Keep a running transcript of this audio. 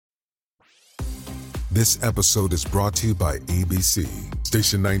This episode is brought to you by ABC.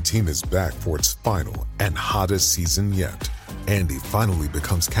 Station 19 is back for its final and hottest season yet. Andy finally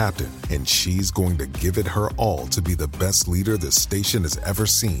becomes captain, and she's going to give it her all to be the best leader the station has ever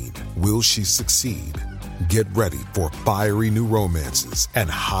seen. Will she succeed? Get ready for fiery new romances and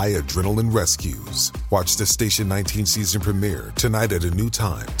high adrenaline rescues. Watch the Station 19 season premiere tonight at a new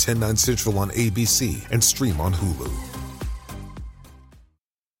time, 10/9 Central on ABC, and stream on Hulu.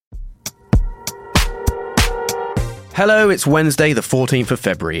 Hello, it's Wednesday, the 14th of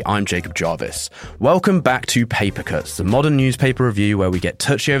February. I'm Jacob Jarvis. Welcome back to Paper Cuts, the modern newspaper review where we get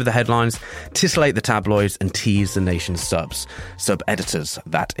touchy over the headlines, titillate the tabloids, and tease the nation's sub-editors,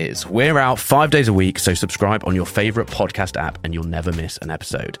 that is. We're out 5 days a week, so subscribe on your favourite podcast app and you'll never miss an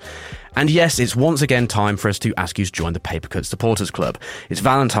episode. And yes, it's once again time for us to ask you to join the Paper Cuts Supporters Club. It's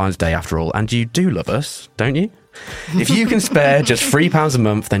Valentine's Day after all, and you do love us, don't you? If you can spare just £3 a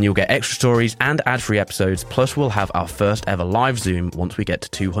month, then you'll get extra stories and ad-free episodes, plus we'll have our first ever live Zoom once we get to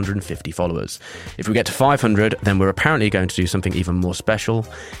 250 followers. If we get to 500, then we're apparently going to do something even more special,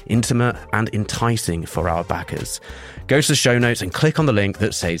 intimate and enticing for our backers. Go to the show notes and click on the link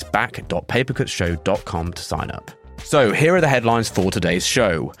that says back.papercutsshow.com to sign up. So, here are the headlines for today's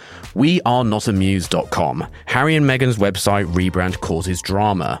show. WeAreNotAmused.com. Harry and Meghan's website rebrand causes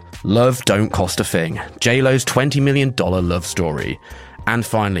drama. Love don't cost a thing. J.Lo's $20 million love story. And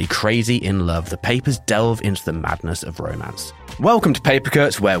finally, Crazy in Love. The papers delve into the madness of romance. Welcome to Paper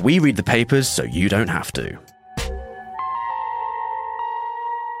Cuts, where we read the papers so you don't have to.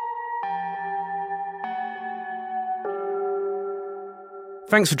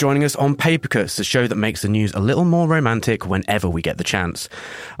 Thanks for joining us on Paper Cuts, the show that makes the news a little more romantic whenever we get the chance.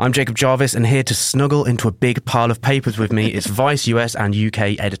 I'm Jacob Jarvis, and here to snuggle into a big pile of papers with me is Vice US and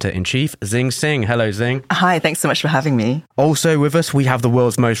UK Editor-in-Chief, Zing Singh. Hello, Zing. Hi, thanks so much for having me. Also with us, we have the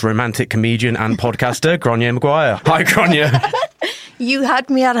world's most romantic comedian and podcaster, Grania Maguire. Hi, Grania. You had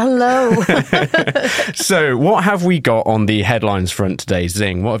me at hello. So, what have we got on the headlines front today,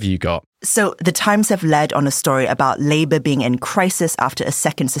 Zing? What have you got? So, the Times have led on a story about Labour being in crisis after a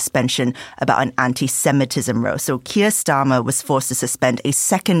second suspension about an anti-Semitism row. So, Keir Starmer was forced to suspend a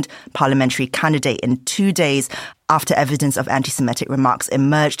second parliamentary candidate in 2 days after evidence of anti-Semitic remarks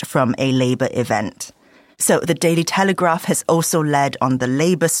emerged from a Labour event. So the Daily Telegraph has also led on the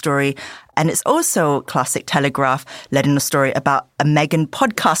Labour story, and it's also classic Telegraph led in a story about a Meghan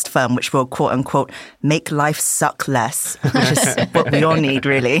podcast firm, which will quote unquote make life suck less, which is what we all need,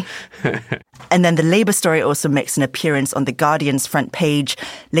 really. And then the Labour story also makes an appearance on The Guardian's front page.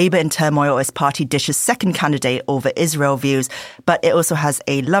 Labour in turmoil as party dishes second candidate over Israel views. But it also has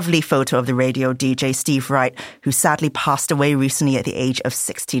a lovely photo of the radio DJ Steve Wright, who sadly passed away recently at the age of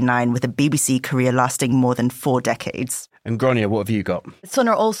 69 with a BBC career lasting more than 4 decades. And Grania, what have you got? The Sun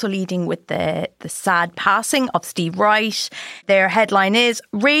are also leading with the sad passing of Steve Wright. Their headline is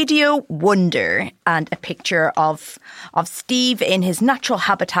Radio Wonder, and a picture of Steve in his natural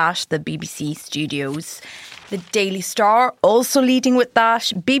habitat, the BBC studios. The Daily Star also leading with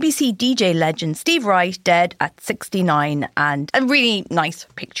that. BBC DJ legend Steve Wright dead at 69, and a really nice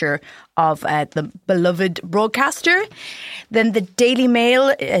picture of the beloved broadcaster. Then the Daily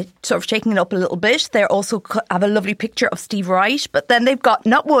Mail, sort of shaking it up a little bit. They also have a lovely picture of Steve Wright, but then they've got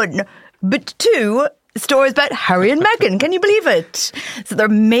not one, but 2 stories about Harry and Meghan. Can you believe it? So their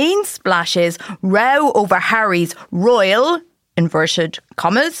main splash is row over Harry's royal, inverted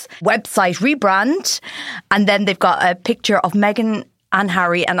commas, website rebrand. And then they've got a picture of Meghan and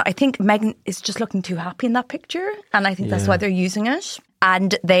Harry. And I think Meghan is just looking too happy in that picture. And I think that's why they're using it.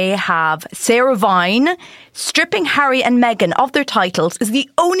 And they have Sarah Vine stripping Harry and Meghan of their titles is the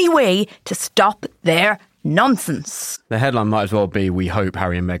only way to stop their nonsense. The headline might as well be, we hope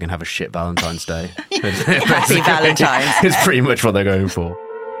Harry and Meghan have a shit Valentine's Day. Happy Valentine's. It's pretty much what they're going for.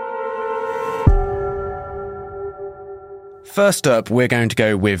 First up, we're going to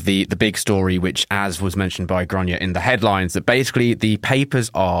go with the big story, which, as was mentioned by Grania in the headlines, that basically the papers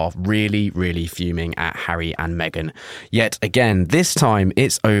are really, really fuming at Harry and Meghan. Yet again, this time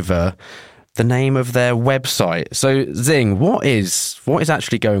it's over the name of their website. So, Zing, what is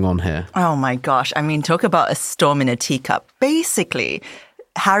actually going on here? Oh my gosh. I mean, talk about a storm in a teacup. Basically,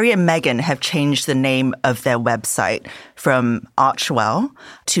 Harry and Meghan have changed the name of their website from Archwell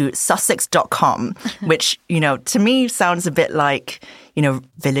to Sussex.com, which, to me sounds a bit like,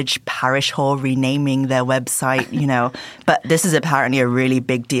 Village Parish Hall renaming their website, But this is apparently a really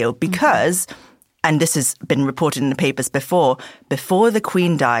big deal because, and this has been reported in the papers before the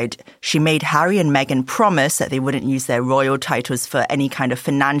Queen died, she made Harry and Meghan promise that they wouldn't use their royal titles for any kind of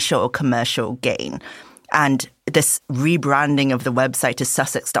financial or commercial gain. And this rebranding of the website to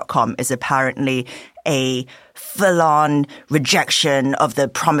Sussex.com is apparently a full-on rejection of the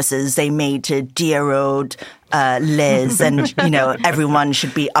promises they made to dear old Liz. And, everyone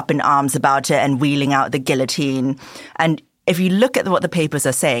should be up in arms about it and wheeling out the guillotine. And if you look at what the papers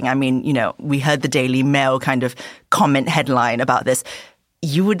are saying, I mean, we heard the Daily Mail kind of comment headline about this.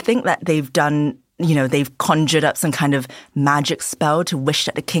 You would think that they've done, they've conjured up some kind of magic spell to wish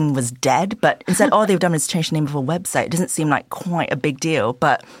that the king was dead. But instead, all they've done is change the name of a website. It doesn't seem like quite a big deal.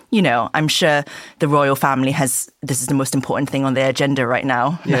 But, I'm sure the royal family this is the most important thing on their agenda right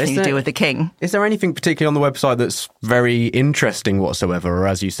now. Nothing to do with the king. Is there anything particularly on the website that's very interesting whatsoever? Or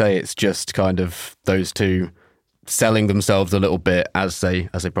as you say, it's just kind of those two selling themselves a little bit as they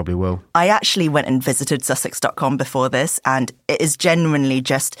probably will? I actually went and visited Sussex.com before this, and it is genuinely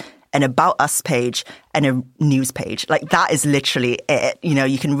just an About Us page and a news page. Like, that is literally it.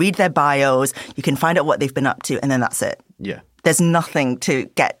 You can read their bios, you can find out what they've been up to, and then that's it. Yeah. There's nothing to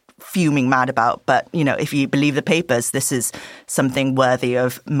get fuming mad about. But, if you believe the papers, this is something worthy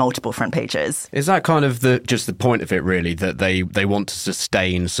of multiple front pages. Is that kind of just the point of it, really, that they want to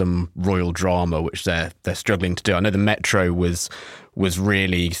sustain some royal drama, which they're struggling to do? I know the Metro was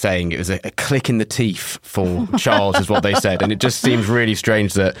really saying it was a click in the teeth for Charles, is what they said. And it just seems really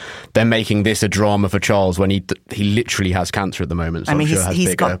strange that they're making this a drama for Charles when he literally has cancer at the moment. So I'm sure has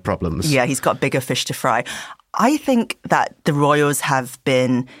bigger problems. Yeah, he's got bigger fish to fry. I think that the royals have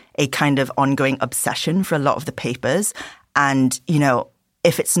been a kind of ongoing obsession for a lot of the papers. And,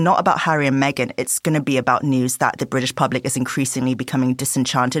 if it's not about Harry and Meghan, it's going to be about news that the British public is increasingly becoming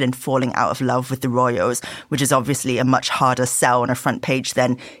disenchanted and falling out of love with the royals, which is obviously a much harder sell on a front page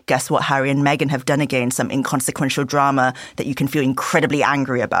than guess what Harry and Meghan have done again, some inconsequential drama that you can feel incredibly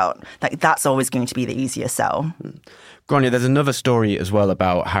angry about. Like, that's always going to be the easier sell. Grania, there's another story as well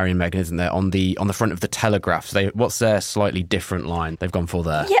about Harry and Meghan, isn't there? On the front of the Telegraph, what's their slightly different line they've gone for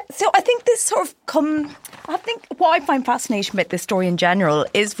there? Yeah, so I think this sort of I think what I find fascinating about this story in general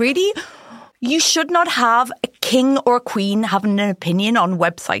is really you should not have a king or queen having an opinion on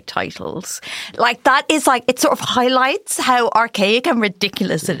website titles. Like, that is it sort of highlights how archaic and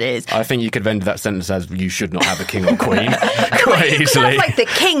ridiculous it is. I think you could have ended that sentence as you should not have a king or queen quite easily. Like, the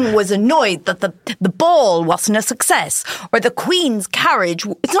king was annoyed that the ball wasn't a success, or the queen's carriage.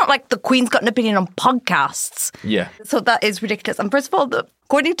 It's not like the queen's got an opinion on podcasts. Yeah. So that is ridiculous. And first of all,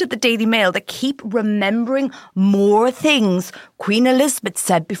 according to the Daily Mail, they keep remembering more things Queen Elizabeth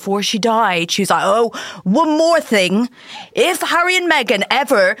said before she died. She was like, oh, one more thing. If Harry and Meghan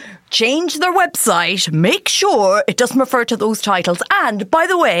ever change their website, make sure it doesn't refer to those titles. And, by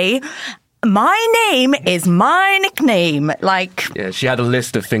the way, my name is my nickname. Yeah, she had a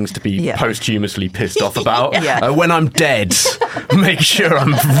list of things to be posthumously pissed off about. Yeah. When I'm dead, make sure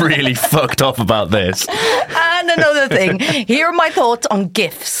I'm really fucked off about this. And another thing, here are my thoughts on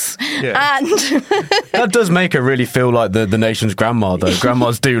GIFs. Yeah. And that does make her really feel like the nation's grandma, though.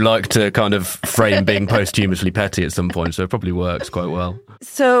 Grandmas do like to kind of frame being posthumously petty at some point, so it probably works quite well.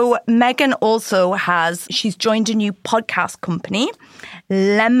 So Meghan also she's joined a new podcast company,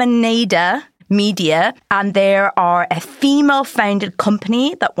 Lemonade Media, and they are a female-founded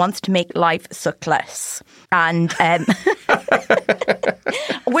company that wants to make life suck less. And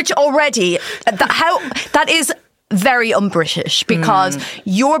which already, that is very un-British, because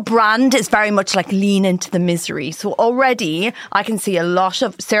your brand is very much like lean into the misery. So already I can see a lot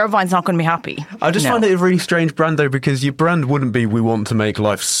of Sarah Vine's not going to be happy. I just find it a really strange brand, though, because your brand wouldn't be "we want to make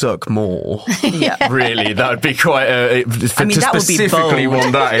life suck more." Yeah. Really, that would be quite to that specifically would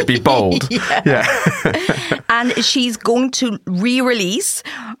be bold. want that, it'd be bold. Yeah. And she's going to re-release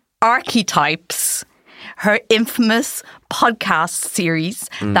Archetypes, her infamous podcast series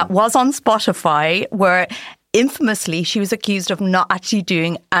that was on Spotify, where infamously she was accused of not actually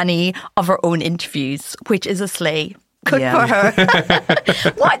doing any of her own interviews, which is a slay. Good for her.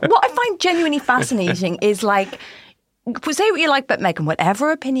 What I find genuinely fascinating is, say what you like about Meghan,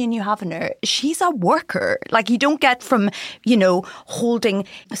 whatever opinion you have on her, she's a worker. You don't get from, holding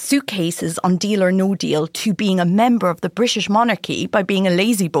suitcases on Deal or No Deal to being a member of the British monarchy by being a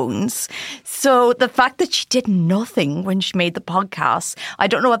lazybones. So the fact that she did nothing when she made the podcast, I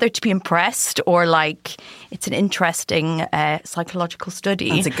don't know whether to be impressed or it's an interesting psychological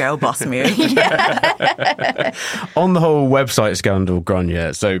study. It's a girl boss move. On the whole website scandal,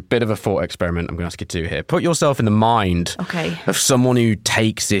 Grania, so bit of a thought experiment I'm going to ask you to here. Put yourself in the mind of someone who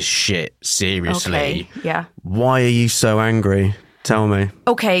takes this shit seriously. Okay, yeah. Why are you so angry? Tell me.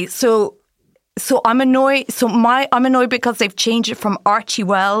 Okay, so I'm annoyed. I'm annoyed because they've changed it from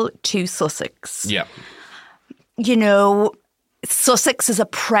Archewell to Sussex. Yeah. Sussex is a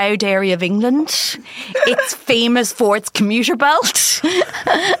proud area of England. It's famous for its commuter belt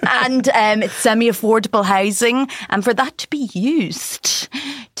and its semi-affordable housing. And for that to be used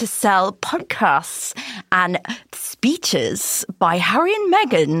to sell podcasts and speeches by Harry and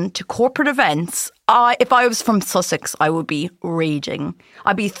Meghan to corporate events, if I was from Sussex, I would be raging.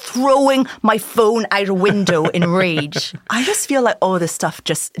 I'd be throwing my phone out a window in rage. I just feel like all this stuff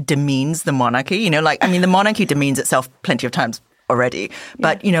just demeans the monarchy. The monarchy demeans itself plenty of times already.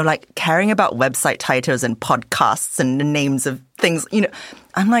 But, caring about website titles and podcasts and the names of things,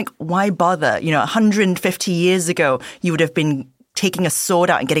 I'm like, why bother? 150 years ago, you would have been taking a sword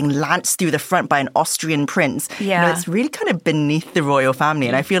out and getting lanced through the front by an Austrian prince. Yeah. It's really kind of beneath the royal family.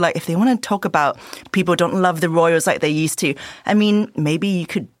 And I feel like if they want to talk about people don't love the royals like they used to, maybe you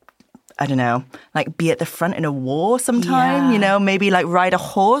could, I don't know, be at the front in a war sometime, maybe ride a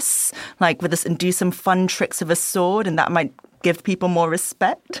horse, with this and do some fun tricks of a sword, and that might give people more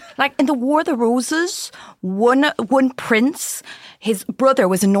respect. In the War of the Roses, one prince, his brother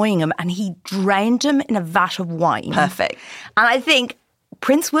was annoying him and he drowned him in a vat of wine. Perfect. And I think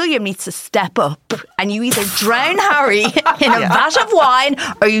Prince William needs to step up and you either drown Harry in a vat of wine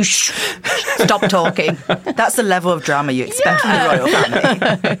or you stop talking. That's the level of drama you expect from the royal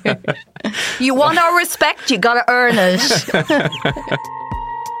family. You want our respect, you got to earn it.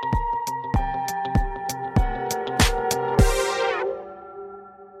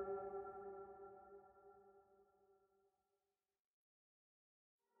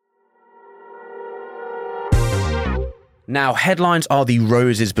 Now, headlines are the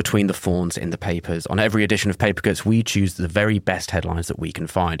roses between the thorns in the papers. On every edition of Paper Cuts, we choose the very best headlines that we can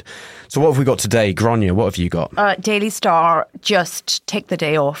find. So what have we got today? Grania, what have you got? Daily Star, just take the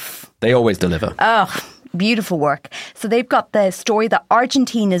day off. They always deliver. Oh, beautiful work. So they've got the story that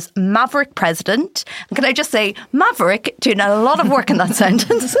Argentina's maverick president, and can I just say, maverick, doing a lot of work in that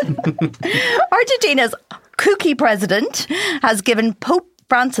sentence. Argentina's kooky president has given Pope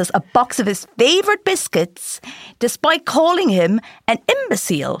Francis a box of his favourite biscuits despite calling him an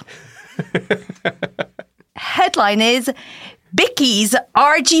imbecile. Headline is Bicky's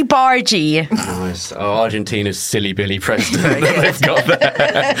Argy Bargy. Nice. Oh, Argentina's silly Billy president that they've got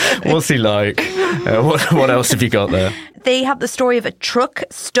there. What's he like? What else have you got there? They have the story of a truck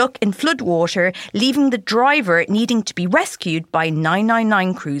stuck in floodwater, leaving the driver needing to be rescued by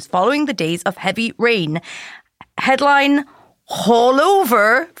 999 crews following the days of heavy rain. Headline, haul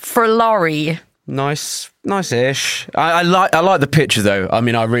over for lorry. Nice-ish. I like the picture though. I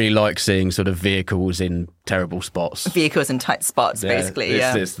really like seeing sort of vehicles in terrible spots. Vehicles in tight spots, basically.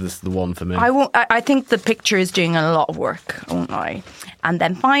 This is the one for me. I think the picture is doing a lot of work, won't I? And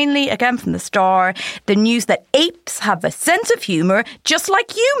then finally, again from the Star, the news that apes have a sense of humour just like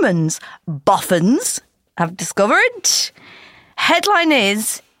humans. Boffins have discovered. Headline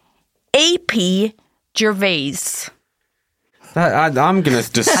is AP Gervais. I'm going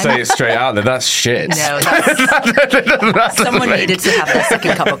to just say it straight out there. That's shit. No, someone needed to have their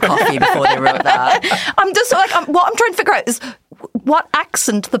second cup of coffee before they wrote that. I'm just what I'm trying to figure out is what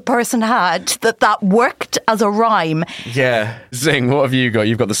accent the person had that worked as a rhyme. Yeah. Zing, what have you got?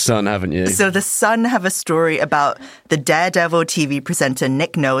 You've got The Sun, haven't you? So The Sun have a story about the Daredevil TV presenter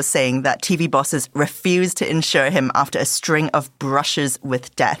Nick Knowles saying that TV bosses refuse to insure him after a string of brushes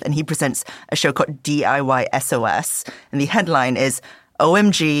with death. And he presents a show called DIY SOS. And the headline is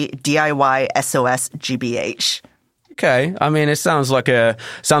OMG DIY SOS GBH. Okay, it sounds like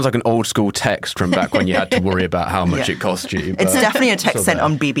an old school text from back when you had to worry about how much it cost you. It's definitely a text sent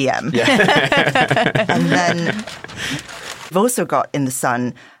on BBM. Yeah. And then we've also got in The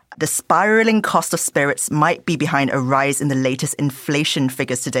Sun, the spiraling cost of spirits might be behind a rise in the latest inflation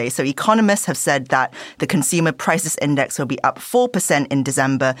figures today. So economists have said that the consumer prices index will be up 4% in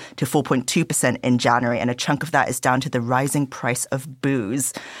December to 4.2% in January. And a chunk of that is down to the rising price of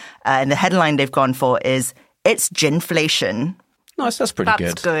booze. And the headline they've gone for is, it's ginflation. Nice, that's pretty good.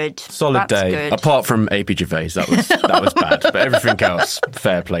 That's good. Solid That's day. good. Apart from AP Gervais, that was bad. But everything else,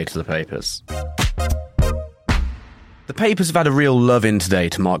 fair play to the papers. The papers have had a real love-in today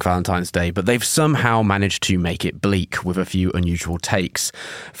to mark Valentine's Day, but they've somehow managed to make it bleak with a few unusual takes.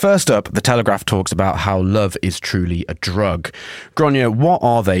 First up, The Telegraph talks about how love is truly a drug. Grania, what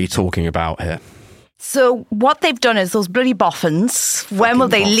are they talking about here? So what they've done is those bloody boffins, when will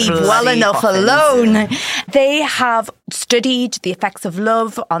they leave well bloody enough boffins, alone? yeah. They have studied the effects of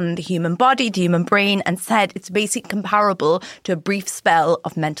love on the human body, the human brain, and said it's basically comparable to a brief spell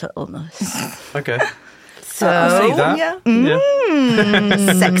of mental illness. Okay. So, I see that.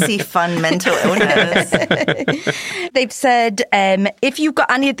 Sexy, fun mental illness. They've said if you've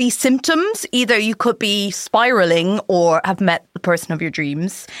got any of these symptoms, either you could be spiraling or have met the person of your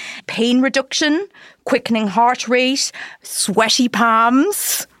dreams. Pain reduction, quickening heart rate, sweaty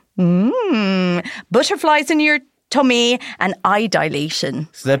palms, butterflies in your tummy, and eye dilation.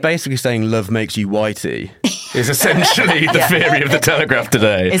 So they're basically saying love makes you whitey. Is essentially the theory of the Telegraph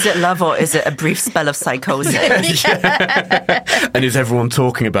today. Is it love or is it a brief spell of psychosis? And is everyone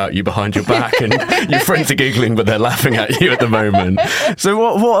talking about you behind your back and your friends are giggling but they're laughing at you at the moment? So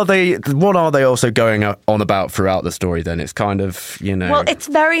what are they also going on about throughout the story then? It's kind of, Well, it's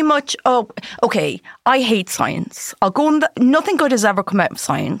very much, okay, I hate science. I'll go on nothing good has ever come out of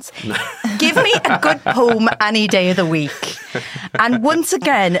science. Give me a good poem any day of the week. And once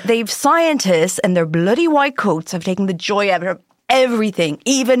again, they've scientists in their bloody white coats have taken the joy out of everything,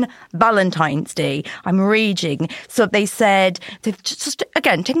 even Valentine's Day. I'm raging. So they said, they've just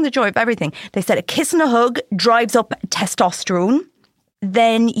again, taken the joy of everything. They said a kiss and a hug drives up testosterone.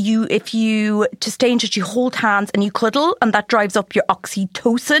 Then if you to stay in touch, you hold hands and you cuddle, and that drives up your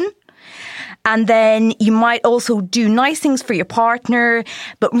oxytocin. And then you might also do nice things for your partner,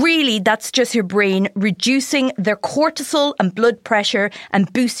 but really that's just your brain reducing their cortisol and blood pressure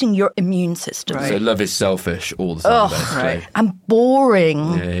and boosting your immune system. Right. So love is selfish all the time, basically. Right. And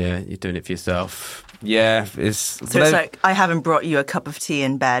boring. Yeah, you're doing it for yourself. Yeah, it's like, I haven't brought you a cup of tea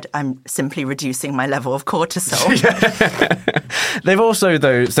in bed. I'm simply reducing my level of cortisol. They've also,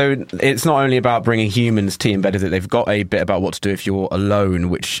 though, so it's not only about bringing humans tea in bed, is it? They've got a bit about what to do if you're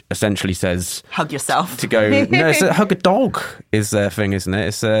alone, which essentially says... Hug yourself. To go... No, it's hug a dog is their thing, isn't it?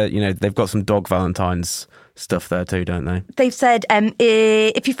 It's, they've got some dog Valentines stuff there too, don't they? They've said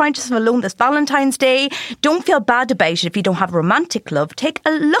if you find yourself alone this Valentine's Day, don't feel bad about it if you don't have romantic love. Take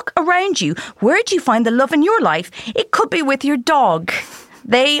a look around you. Where do you find the love in your life? It could be with your dog.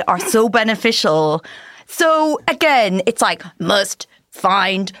 They are so beneficial. So again, it's like must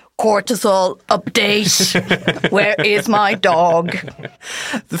find cortisol update. Where is my dog?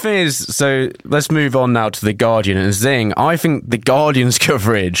 The thing is, so let's move on now to The Guardian and Zing. I think The Guardian's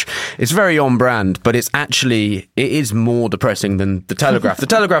coverage is very on brand, but it is more depressing than The Telegraph. The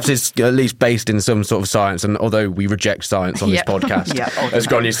Telegraph is at least based in some sort of science, and although we reject science on this podcast, as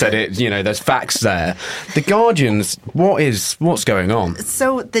Grania said, there's facts there. The Guardian's, what's going on?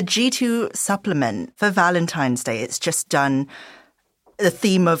 So the G2 supplement for Valentine's Day, it's just done the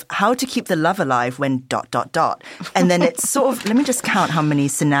theme of how to keep the love alive when ... And then it's sort of, let me just count how many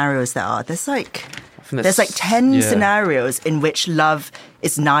scenarios there are. There's like 10 scenarios in which love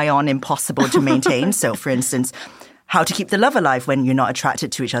is nigh on impossible to maintain. So for instance, how to keep the love alive when you're not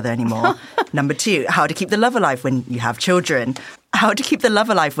attracted to each other anymore. Number 2, how to keep the love alive when you have children. How to keep the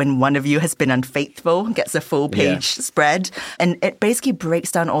love alive when one of you has been unfaithful, gets a full page spread. And it basically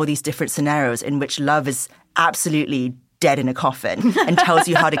breaks down all these different scenarios in which love is absolutely dead in a coffin and tells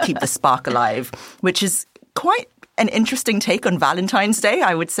you how to keep the spark alive, which is quite an interesting take on Valentine's Day,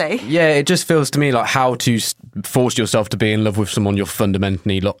 I would say. Yeah, it just feels to me like how to force yourself to be in love with someone you're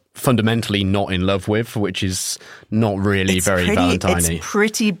fundamentally not in love with, which is not really Valentine-y. It's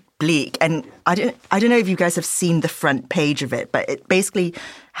pretty bleak. And I don't know if you guys have seen the front page of it, but it basically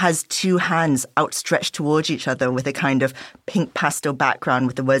has 2 hands outstretched towards each other with a kind of pink pastel background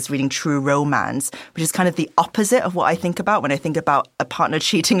with the words reading true romance, which is kind of the opposite of what I think about when I think about a partner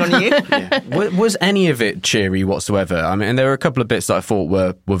cheating on you. Was any of it cheery whatsoever? I mean, and there were a couple of bits that I thought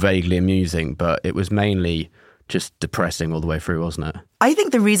were vaguely amusing, but it was mainly just depressing all the way through, wasn't it? I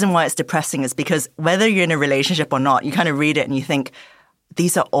think the reason why it's depressing is because whether you're in a relationship or not, you kind of read it and you think,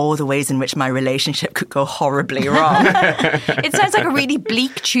 these are all the ways in which my relationship could go horribly wrong. It sounds like a really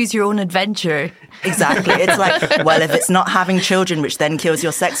bleak choose your own adventure. Exactly. It's like, well, if it's not having children, which then kills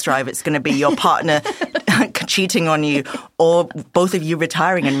your sex drive, it's going to be your partner cheating on you, or both of you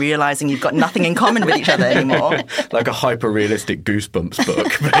retiring and realizing you've got nothing in common with each other anymore. Like a hyper-realistic Goosebumps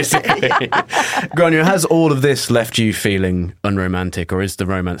book, basically. Grania, has all of this left you feeling unromantic, or is the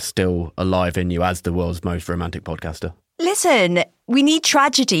romance still alive in you as the world's most romantic podcaster? Listen, we need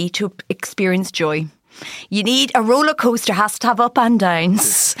tragedy to experience joy. You need a roller coaster has to have up and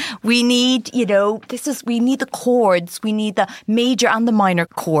downs. We need, we need the chords. We need the major and the minor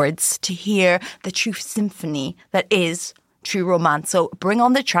chords to hear the true symphony that is true romance. So bring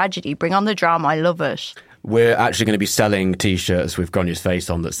on the tragedy, bring on the drama. I love it. We're actually going to be selling T-shirts with Grania's face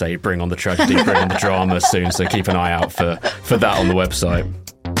on that say bring on the tragedy, bring on the drama soon. So keep an eye out for that on the website.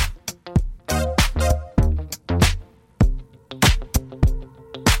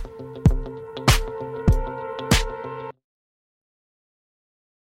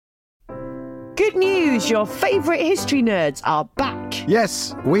 Good news, your favourite history nerds are back.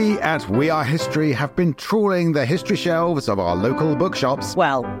 Yes, we at We Are History have been trawling the history shelves of our local bookshops.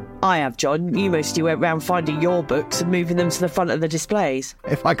 Well, I have, John. You mostly went round finding your books and moving them to the front of the displays.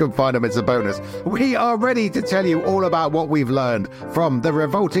 If I can find them, it's a bonus. We are ready to tell you all about what we've learned, from the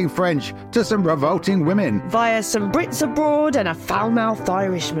revolting French to some revolting women. Via some Brits abroad and a foul-mouthed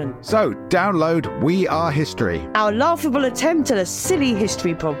Irishman. So, download We Are History. Our laughable attempt at a silly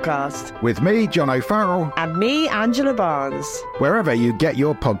history podcast. With me, John O'Farrell. And me, Angela Barnes. Wherever you get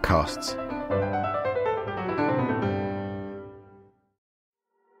your podcasts.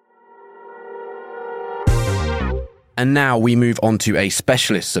 And now we move on to a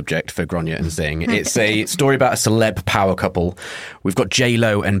specialist subject for Grania and Zing. It's a story about a celeb power couple. We've got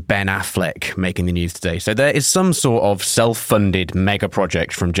J.Lo and Ben Affleck making the news today. So there is some sort of self-funded mega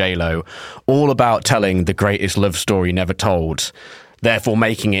project from J.Lo all about telling the greatest love story never told. Therefore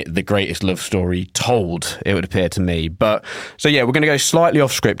making it the greatest love story told, it would appear to me. But so yeah, we're going to go slightly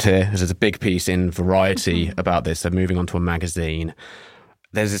off script here, as there's a big piece in Variety about this. So moving on to a magazine.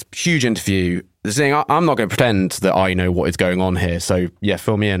 There's this huge interview. The thing, I'm not going to pretend that I know what is going on here. So yeah,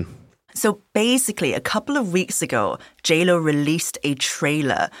 fill me in. So basically, a couple of weeks ago, J.Lo released a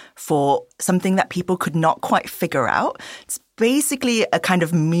trailer for something that people could not quite figure out. It's basically a kind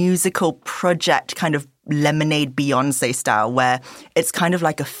of musical project, kind of Lemonade Beyonce style, where it's kind of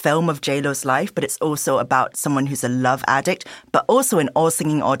like a film of J.Lo's life, but it's also about someone who's a love addict, but also an all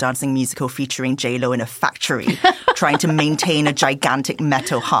singing, all dancing musical featuring J.Lo in a factory trying to maintain a gigantic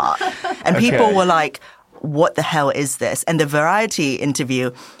metal heart. And people were like, what the hell is this? And the Variety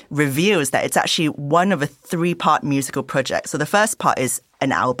interview reveals that it's actually one of a 3-part musical project. So the first part is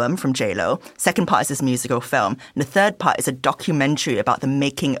an album from J.Lo. Second part is this musical film. And the third part is a documentary about the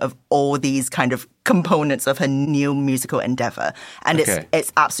making of all these kind of components of her new musical endeavor. And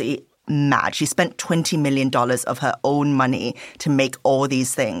it's absolutely mad. She spent $20 million of her own money to make all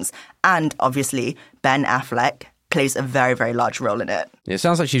these things. And obviously, Ben Affleck plays a very, very large role in it. It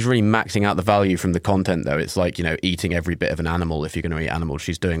sounds like she's really maxing out the value from the content, though. It's like, eating every bit of an animal. If you're going to eat animals,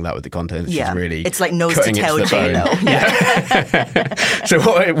 she's doing that with the content. Yeah. She's really it's like nose to tail J.Lo. Yeah. So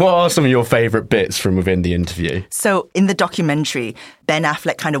what are some of your favourite bits from within the interview? So in the documentary, Ben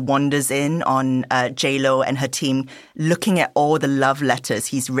Affleck kind of wanders in on J.Lo and her team looking at all the love letters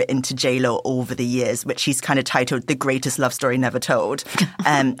he's written to J.Lo over the years, which he's kind of titled The Greatest Love Story Never Told.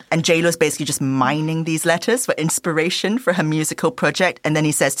 And J.Lo's basically just mining these letters for inspiration for her musical project. And then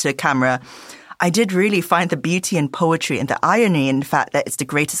he says to the camera, I did really find the beauty and poetry and the irony in the fact that it's the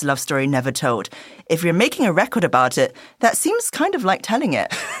greatest love story never told. If you're making a record about it, that seems kind of like telling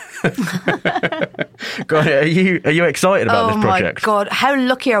it. God, are you excited about this project? Oh my God, how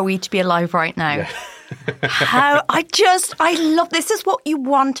lucky are we to be alive right now? Yeah. I love this. Is what you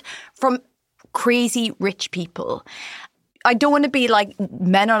want from crazy rich people. I don't want to be like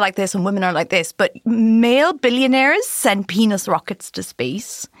men are like this and women are like this, but male billionaires send penis rockets to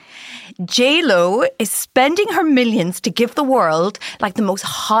space. J.Lo is spending her millions to give the world like the most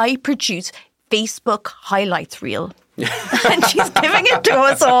high-produced Facebook highlights reel. And she's giving it to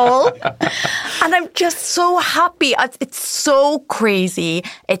us all. And I'm just so happy. It's so crazy.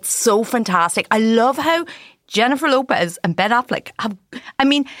 It's so fantastic. I love how Jennifer Lopez and Ben Affleck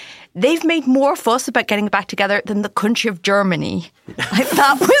they've made more fuss about getting back together than the country of Germany.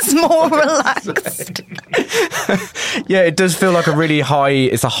 That was more relaxed. Yeah, it does feel like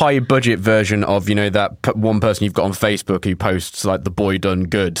it's a high budget version of, that one person you've got on Facebook who posts like the boy done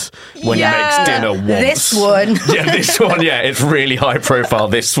good when he makes dinner once. This one. Yeah, this one. Yeah, it's really high profile,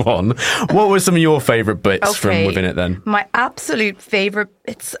 this one. What were some of your favourite bits from within it then? My absolute favourite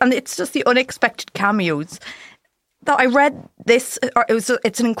bits, and it's just the unexpected cameos. That I read this,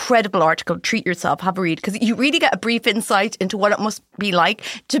 it's an incredible article. Treat yourself, have a read, because you really get a brief insight into what it must be like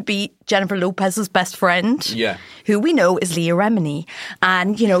to be Jennifer Lopez's best friend, who we know is Leah Remini.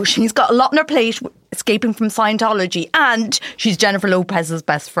 And, she's got a lot on her plate, escaping from Scientology, and she's Jennifer Lopez's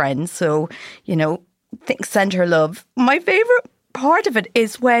best friend. So, send her love. My favourite part of it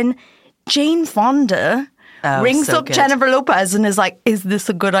is when Jane Fonda rings up good. Jennifer Lopez and is like, is this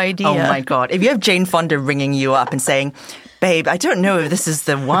a good idea? Oh my God. If you have Jane Fonda ringing you up and saying, babe, I don't know if this is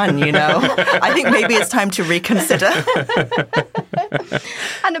the one, I think maybe it's time to reconsider.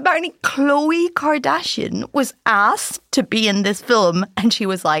 And apparently Khloe Kardashian was asked to be in this film and she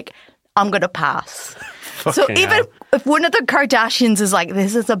was like, I'm going to pass. So even if one of the Kardashians is like,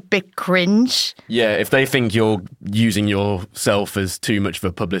 this is a bit cringe. Yeah, if they think you're using yourself as too much of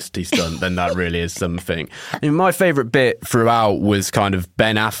a publicity stunt, then that really is something. My favourite bit throughout was kind of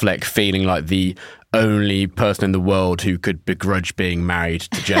Ben Affleck feeling like the only person in the world who could begrudge being married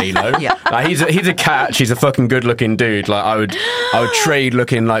to J.Lo. Yeah. Like, he's a catch. He's a fucking good looking dude. Like I would trade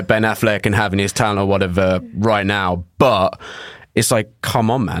looking like Ben Affleck and having his talent or whatever right now. But it's like,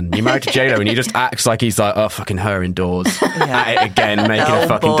 come on, man. You're married to J.Lo and he just acts like he's like, oh, fucking her indoors. At it again, making a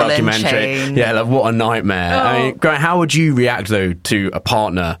fucking documentary. Chain. Yeah, like what a nightmare. I mean, Grant, how would you react though to a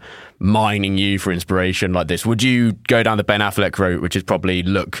partner mining you for inspiration like this? Would you go down the Ben Affleck route, which is probably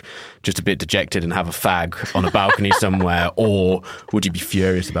look just a bit dejected and have a fag on a balcony somewhere, or would you be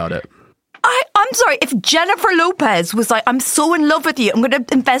furious about it? I'm sorry, if Jennifer Lopez was like, I'm so in love with you, I'm going to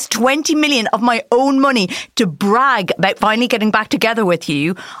invest 20 million of my own money to brag about finally getting back together with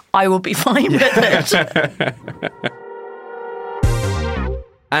you, I will be fine with it.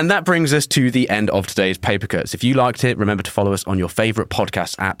 And that brings us to the end of today's Paper Cuts. If you liked it, remember to follow us on your favourite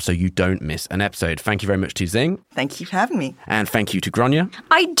podcast app so you don't miss an episode. Thank you very much to Zing. Thank you for having me. And thank you to Grania.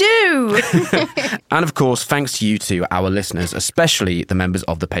 I do. And of course, thanks to you to our listeners, especially the members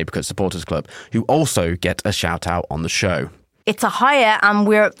of the Paper Cut Supporters Club, who also get a shout out on the show. It's a hiya, and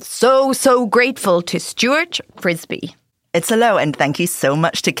we're so grateful to Stuart Frisbee. It's a low, and thank you so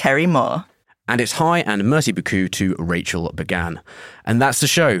much to Kerry Moore. And it's hi and merci beaucoup to Rachel Began. And that's the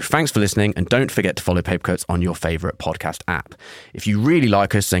show. Thanks for listening, and don't forget to follow Paper Cuts on your favourite podcast app. If you really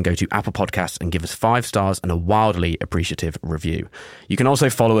like us, then go to Apple Podcasts and give us 5 stars and a wildly appreciative review. You can also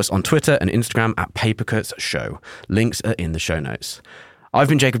follow us on Twitter and Instagram at Paper Cuts Show. Links are in the show notes. I've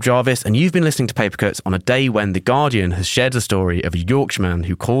been Jacob Jarvis, and you've been listening to Paper Cuts on a day when The Guardian has shared the story of a Yorkshireman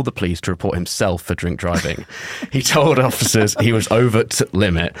who called the police to report himself for drink driving. He told officers he was over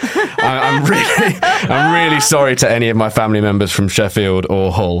limit. I'm really sorry to any of my family members from Sheffield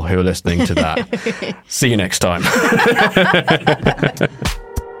or Hull who are listening to that. See you next time.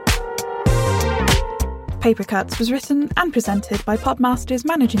 Paper Cuts was written and presented by Podmaster's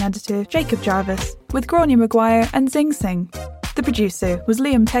managing editor Jacob Jarvis, with Grania Maguire and Zing Singh. The producer was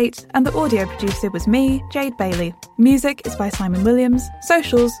Liam Tate, and the audio producer was me, Jade Bailey. Music is by Simon Williams,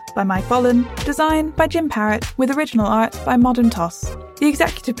 socials by Mike Bollen, design by Jim Parrott, with original art by Modern Toss. The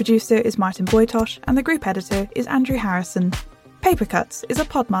executive producer is Martin Boytosh, and the group editor is Andrew Harrison. Paper Cuts is a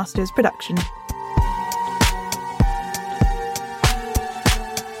Podmasters production.